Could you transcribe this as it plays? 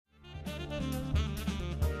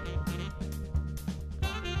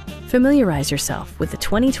Familiarize yourself with the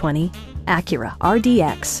 2020 Acura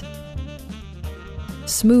RDX.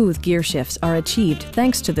 Smooth gear shifts are achieved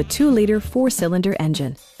thanks to the 2-liter 4-cylinder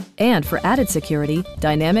engine. And for added security,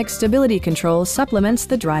 dynamic stability control supplements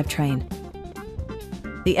the drivetrain.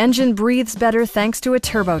 The engine breathes better thanks to a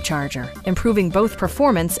turbocharger, improving both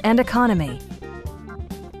performance and economy.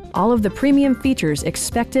 All of the premium features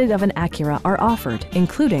expected of an Acura are offered,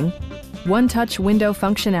 including one-touch window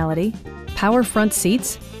functionality, power front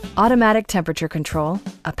seats, automatic temperature control,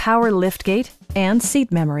 a power liftgate, and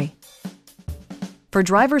seat memory. For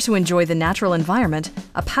drivers who enjoy the natural environment,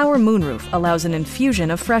 a power moonroof allows an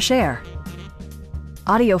infusion of fresh air.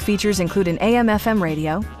 Audio features include an AM/FM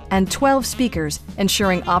radio and 12 speakers,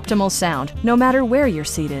 ensuring optimal sound no matter where you're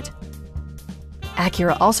seated.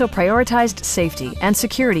 Acura also prioritized safety and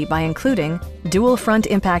security by including dual front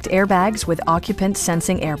impact airbags with occupant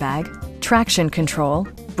sensing airbag, traction control,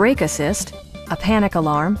 brake assist, a panic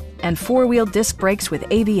alarm, and 4-wheel disc brakes with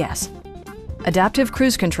ABS. Adaptive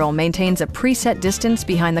Cruise Control maintains a preset distance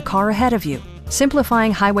behind the car ahead of you,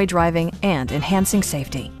 simplifying highway driving and enhancing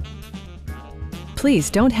safety. Please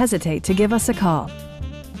don't hesitate to give us a call.